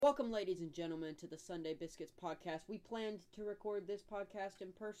Welcome, ladies and gentlemen, to the Sunday Biscuits podcast. We planned to record this podcast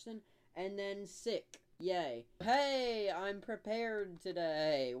in person, and then sick. Yay. Hey, I'm prepared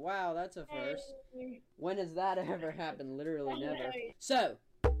today. Wow, that's a first. When has that ever happened? Literally never. So,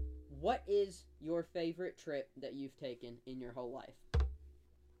 what is your favorite trip that you've taken in your whole life?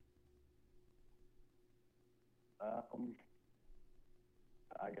 I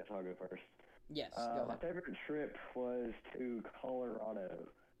guess I'll go first. Yes, go ahead. My favorite trip was to Colorado.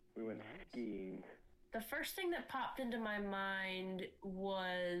 We went skiing. The first thing that popped into my mind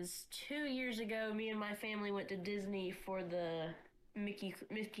was 2 years ago, me and my family went to Disney for the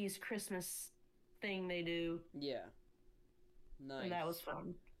Mickey's Christmas thing they do. Yeah. Nice. And that was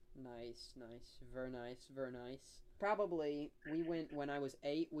fun. Nice. Very nice. Probably, when I was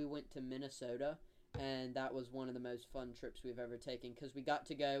 8, we went to Minnesota, and that was one of the most fun trips we've ever taken, because we got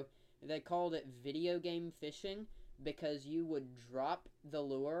to go, they called it video game fishing, because you would drop the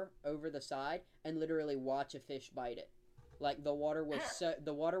lure over the side and literally watch a fish bite it. Like, the water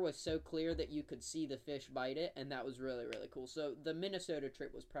was so clear that you could see the fish bite it, and that was really, really cool. So the Minnesota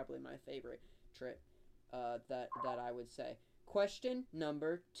trip was probably my favorite trip that I would say. Question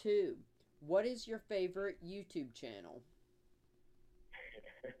number 2. What is your favorite YouTube channel?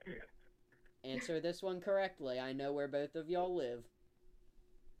 Answer this one correctly. I know where both of y'all live.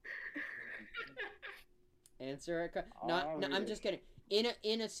 Answer it. No, I'm just kidding.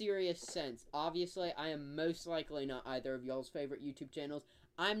 In a serious sense, obviously, I am most likely not either of y'all's favorite YouTube channels.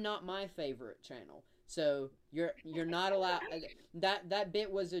 I'm not my favorite channel, so you're not allowed. That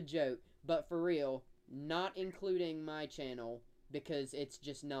bit was a joke, but for real, not including my channel because it's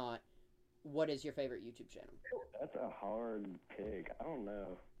just not. What is your favorite YouTube channel? That's a hard pick. I don't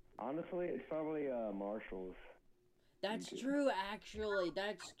know. Honestly, it's probably Marshall's. That's true, actually.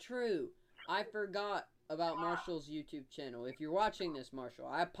 That's true. I forgot about Marshall's YouTube channel. If you're watching this, Marshall,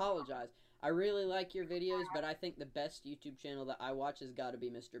 I apologize. I really like your videos, but I think the best YouTube channel that I watch has got to be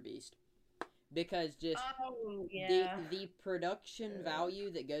Mr. Beast. Because just the production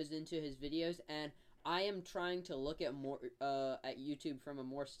value that goes into his videos, and I am trying to look at more at YouTube from a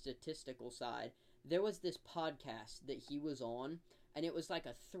more statistical side. There was this podcast that he was on, and it was like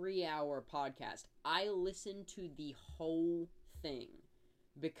a 3-hour podcast. I listened to the whole thing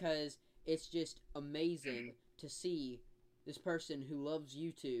because it's just amazing to see this person who loves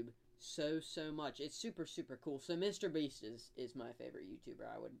YouTube so much. It's super cool. So Mr. Beast is my favorite YouTuber,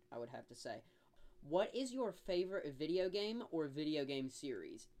 I would have to say. What is your favorite video game or video game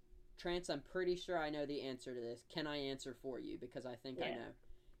series? Trance, I'm pretty sure I know the answer to this. Can I answer for you? Because I think I know.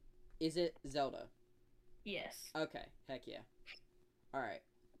 Is it Zelda? Yes. Okay, heck yeah. Alright.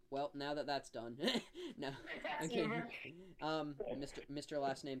 Well, now that that's done. No. Okay. Mr.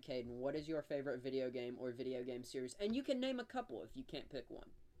 Last Name Caden, what is your favorite video game or video game series? And you can name a couple if you can't pick one.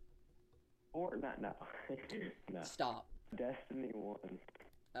 Or not, no. No. Stop. Destiny 1.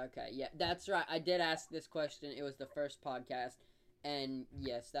 Okay, yeah, that's right. I did ask this question. It was the first podcast. And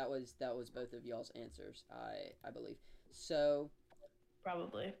yes, that was both of y'all's answers, I believe. So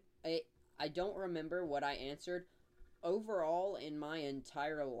probably. I don't remember what I answered. Overall, in my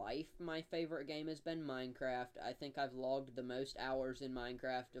entire life, my favorite game has been Minecraft. I think I've logged the most hours in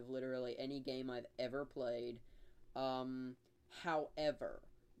Minecraft of literally any game I've ever played. However,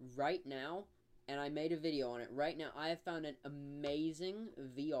 right now, and I made a video on it, right now I have found an amazing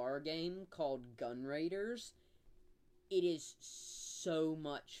VR game called Gun Raiders. It is so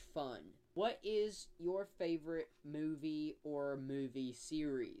much fun. What is your favorite movie or movie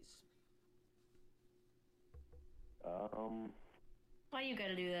series? Why you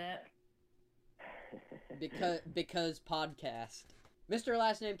gotta do that? Because podcast. Mr.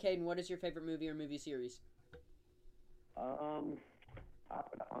 Last Name Caden, what is your favorite movie or movie series? I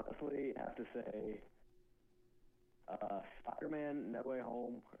would honestly have to say Spider-Man No Way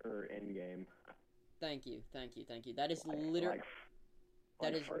Home or Endgame. Thank you. That is literally...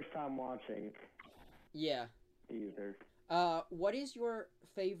 That is first time watching. Yeah. Either. What is your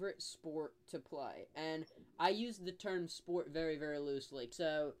favorite sport to play? And I use the term sport very, very loosely.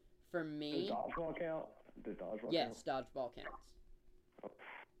 So, for me... Does dodgeball count? Yes, dodgeball counts. Oh,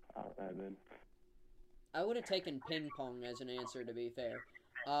 I don't know then. I would have taken ping pong as an answer, to be fair.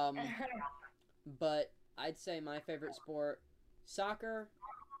 But I'd say my favorite sport, soccer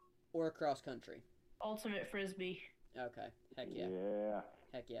or cross country. Ultimate Frisbee. Okay. Heck yeah. Yeah.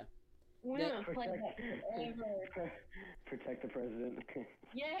 Heck yeah. We're gonna play that forever. Protect the president.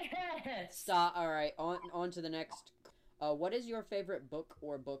 Yes! Stop. Alright, on to the next. What is your favorite book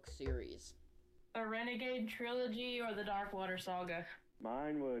or book series? A Renegade Trilogy or the Darkwater Saga?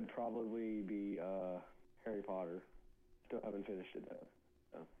 Mine would probably be Harry Potter. Still haven't finished it though.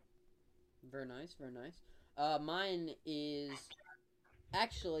 Very nice, very nice. Mine is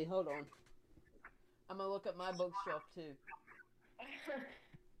actually, hold on. I'm gonna look at my bookshelf too.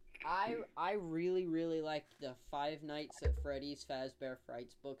 I really really liked the Five Nights at Freddy's Fazbear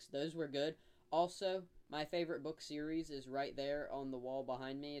Frights books. Those were good. Also, my favorite book series is right there on the wall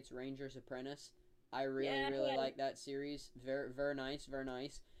behind me. It's Ranger's Apprentice. I really like that series. Very nice, very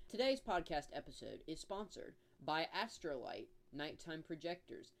nice. Today's podcast episode is sponsored by Astrolight Nighttime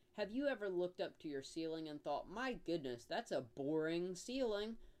Projectors. Have you ever looked up to your ceiling and thought, my goodness, that's a boring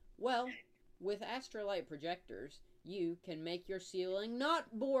ceiling? Well, with Astrolight Projectors, you can make your ceiling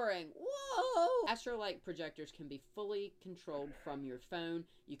not boring. Whoa! Astrolight projectors can be fully controlled from your phone.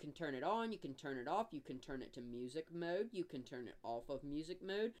 You can turn it on, you can turn it off, you can turn it to music mode, you can turn it off of music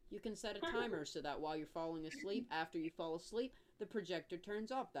mode. You can set a timer so that while you're falling asleep, after you fall asleep, the projector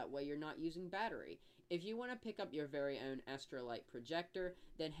turns off. That way you're not using battery. If you want to pick up your very own Astrolight projector,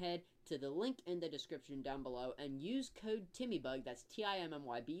 then head to the link in the description down below and use code TimmyBug, that's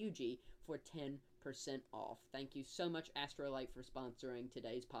TIMMYBUG, for 10% off. Thank you so much, Astrolight, for sponsoring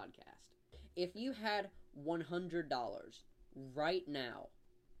today's podcast. If you had $100 right now,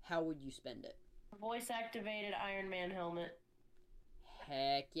 how would you spend it? Voice-activated Iron Man helmet.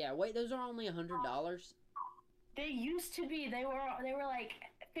 Heck yeah. Wait, those are only $100? They used to be. They were like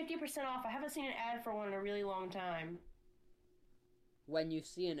 50% off. I haven't seen an ad for one in a really long time. When you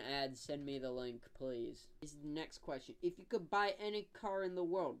see an ad, send me the link, please. This is the next question. If you could buy any car in the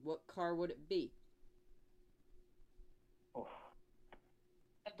world, what car would it be? Oh,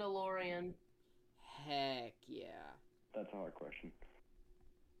 A DeLorean. Heck yeah. that's a hard question.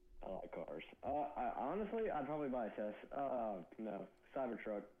 I like cars. Honestly, I'd probably buy a Tesla. No,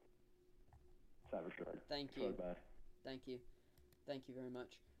 Cybertruck. Cybertruck. Thank That's what you. I'd buy. Thank you. Thank you very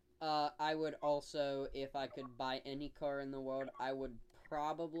much. I would also, if I could buy any car in the world, I would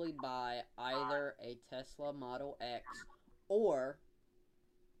probably buy either a Tesla Model X or...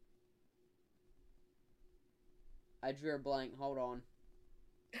 I drew a blank, hold on.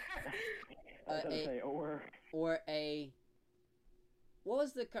 I was gonna say, Or a... What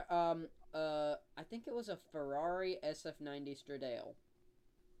was the car? I think it was a Ferrari SF90 Stradale.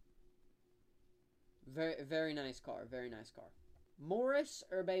 Very nice car, very nice car. Morris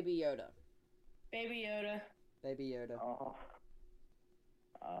or Baby Yoda? Baby Yoda. Baby Yoda.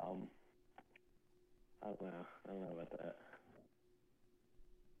 I don't know about that.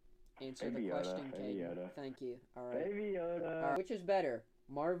 Answer Baby the Yoda, question, Baby Caden. Yoda. Thank you. All right. Baby Yoda. All right. Which is better,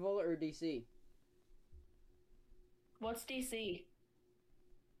 Marvel or DC? What's DC?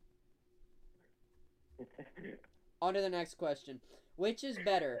 On to the next question. Which is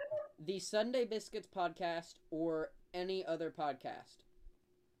better, the Sunday Biscuits podcast or any other podcast?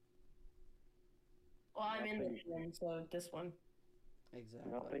 Well, I'm in this one, so this one.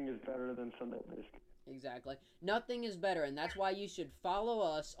 Exactly. Nothing is better than Sunday Biscuit. Exactly. Nothing is better, and that's why you should follow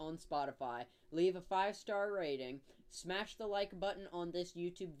us on Spotify, leave a 5-star rating, smash the like button on this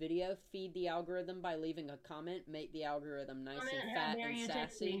YouTube video, feed the algorithm by leaving a comment, make the algorithm nice and fat and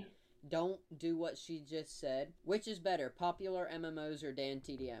sassy. Don't do what she just said. Which is better, popular MMOs or Dan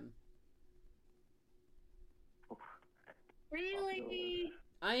TDM? Really?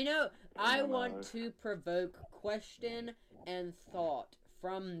 I know. I want to provoke question and thought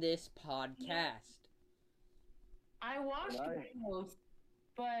from this podcast. I watched both,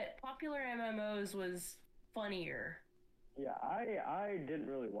 but popular MMOs was funnier. Yeah, I didn't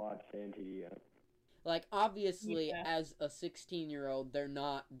really watch NTDM. Like, obviously, as a 16-year-old, they're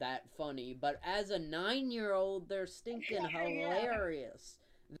not that funny, but as a 9-year-old, they're stinking hilarious.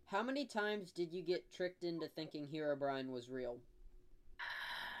 How many times did you get tricked into thinking Herobrine was real?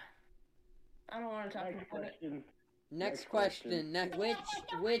 I don't want to talk about it. Next question.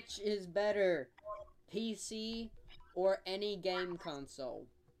 Which is better, PC or any game console?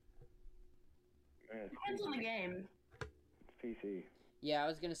 Depends on the game. PC. Yeah, I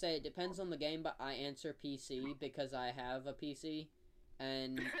was gonna say it depends on the game, but I answer PC because I have a PC,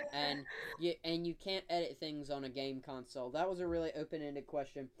 and you can't edit things on a game console. That was a really open-ended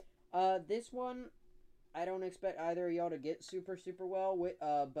question. This one, I don't expect either of y'all to get super well,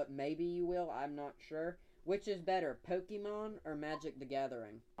 but maybe you will. I'm not sure. Which is better, Pokemon or Magic the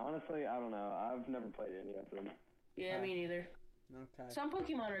Gathering? Honestly, I don't know. I've never played any of them. Yeah, me neither. Okay. Some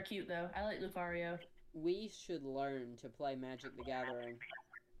Pokemon are cute though. I like Lucario. We should learn to play Magic the Gathering.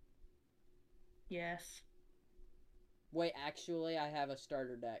 Yes. Wait, actually, I have a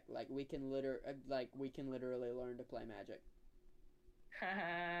starter deck. We can literally learn to play Magic.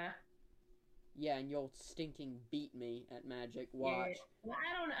 Haha. Yeah, and you'll stinking beat me at Magic. Watch. Yeah. Well,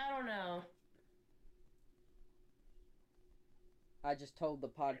 I don't know. I just told the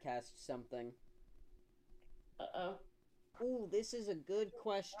podcast something. Uh-oh. Ooh, this is a good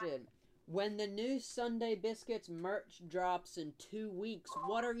question. When the new Sunday Biscuits merch drops in 2 weeks,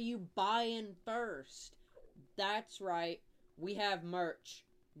 what are you buying first? That's right. We have merch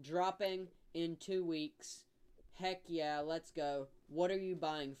dropping in 2 weeks. Heck yeah, let's go. What are you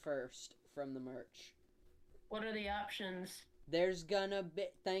buying first from the merch? What are the options? There's gonna be.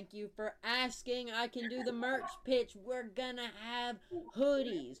 Thank you for asking. I can do the merch pitch. We're gonna have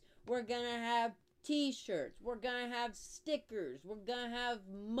hoodies. We're gonna have t-shirts. We're gonna have stickers. We're gonna have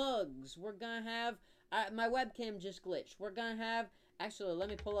mugs. We're gonna have. My webcam just glitched. We're gonna have. Actually, let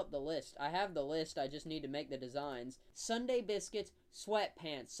me pull up the list. I have the list. I just need to make the designs. Sunday Biscuits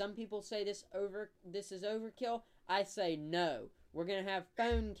sweatpants. Some people say this is overkill. I say no. We're gonna have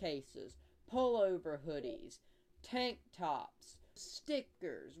phone cases, pullover hoodies, tank tops,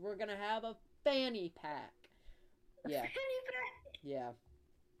 stickers. We're gonna have a fanny pack. Yeah. Fanny pack. Yeah.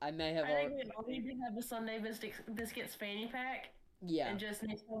 I may have. I think we all need to have a Sunday Biscuits fanny pack. Yeah. And just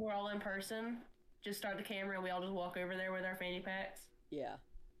next time we're all in person, just start the camera and we all just walk over there with our fanny packs. Yeah.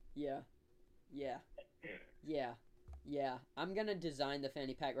 Yeah. Yeah. Yeah. Yeah. I'm gonna design the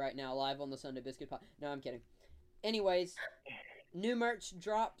fanny pack right now, live on the Sunday Biscuit Pod. No, I'm kidding. Anyways, new merch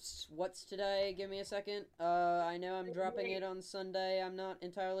drops. What's today? Give me a second. I know I'm dropping it on Sunday. I'm not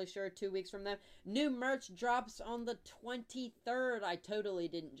entirely sure. 2 weeks from now. New merch drops on the 23rd. I totally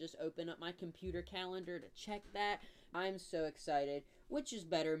didn't just open up my computer calendar to check that. I'm so excited. Which is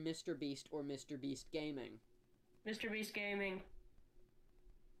better, Mr. Beast or Mr. Beast Gaming? Mr. Beast Gaming.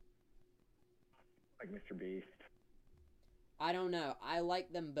 Like Mr. Beast. I don't know. I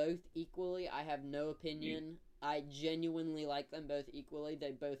like them both equally. I have no opinion. I genuinely like them both equally.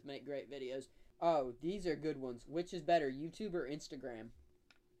 They both make great videos. Oh, these are good ones. Which is better, YouTube or Instagram?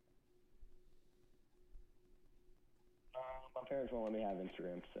 My parents won't let me have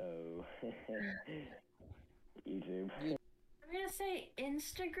Instagram, so YouTube. I'm gonna say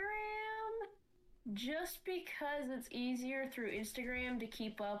Instagram, just because it's easier through Instagram to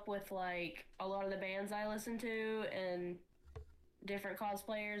keep up with like a lot of the bands I listen to and different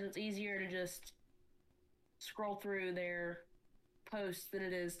cosplayers. It's easier to just scroll through their posts than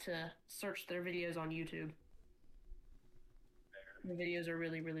it is to search their videos on YouTube. The videos are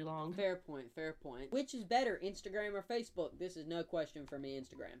really, really long. Fair point, fair point. Which is better, Instagram or Facebook? This is no question for me,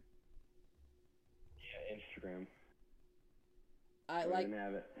 Instagram. Yeah, Instagram. I didn't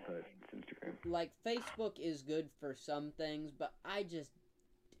have it, but it's Instagram. Like, Facebook is good for some things, but I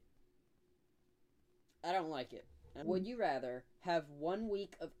don't like it. Would you rather have 1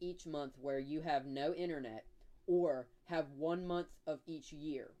 week of each month where you have no internet, or have 1 month of each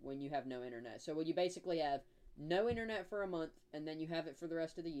year when you have no internet? So would you basically have no internet for a month, and then you have it for the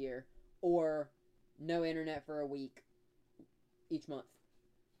rest of the year, or no internet for a week each month?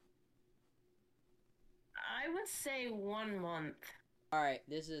 I would say 1 month. Alright,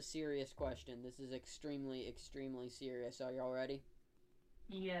 this is a serious question. This is extremely, extremely serious. Are y'all ready?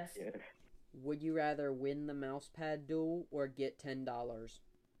 Yes. Yeah. Would you rather win the mousepad duel or get $10?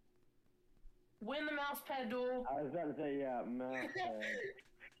 Win the mousepad duel. I was about to say, yeah, mousepad.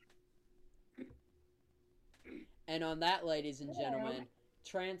 And on that, ladies and gentlemen,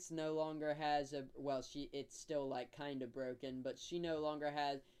 Trance no longer has a... Well, it's still, like, kind of broken, but she no longer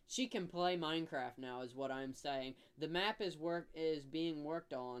has... She can play Minecraft now, is what I'm saying. The map is being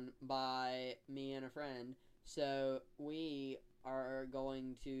worked on by me and a friend, so we are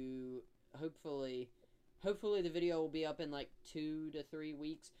going to... Hopefully the video will be up in, like, 2 to 3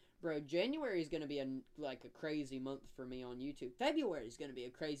 weeks. Bro, January is going to be a crazy month for me on YouTube. February is going to be a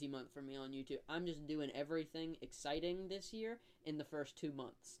crazy month for me on YouTube. I'm just doing everything exciting this year in the first 2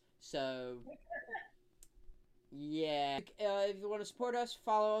 months. So, yeah. If you want to support us,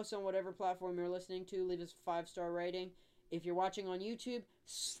 follow us on whatever platform you're listening to. Leave us a 5-star rating. If you're watching on YouTube,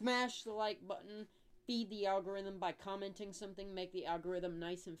 smash the like button. Feed the algorithm by commenting something. Make the algorithm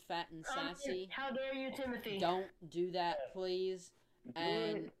nice and fat and sassy. How dare you, Timothy? Don't do that, please.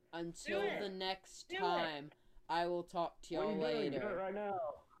 And until the next time, I will talk to y'all later. Do it right now.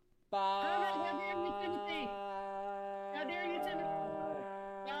 Bye.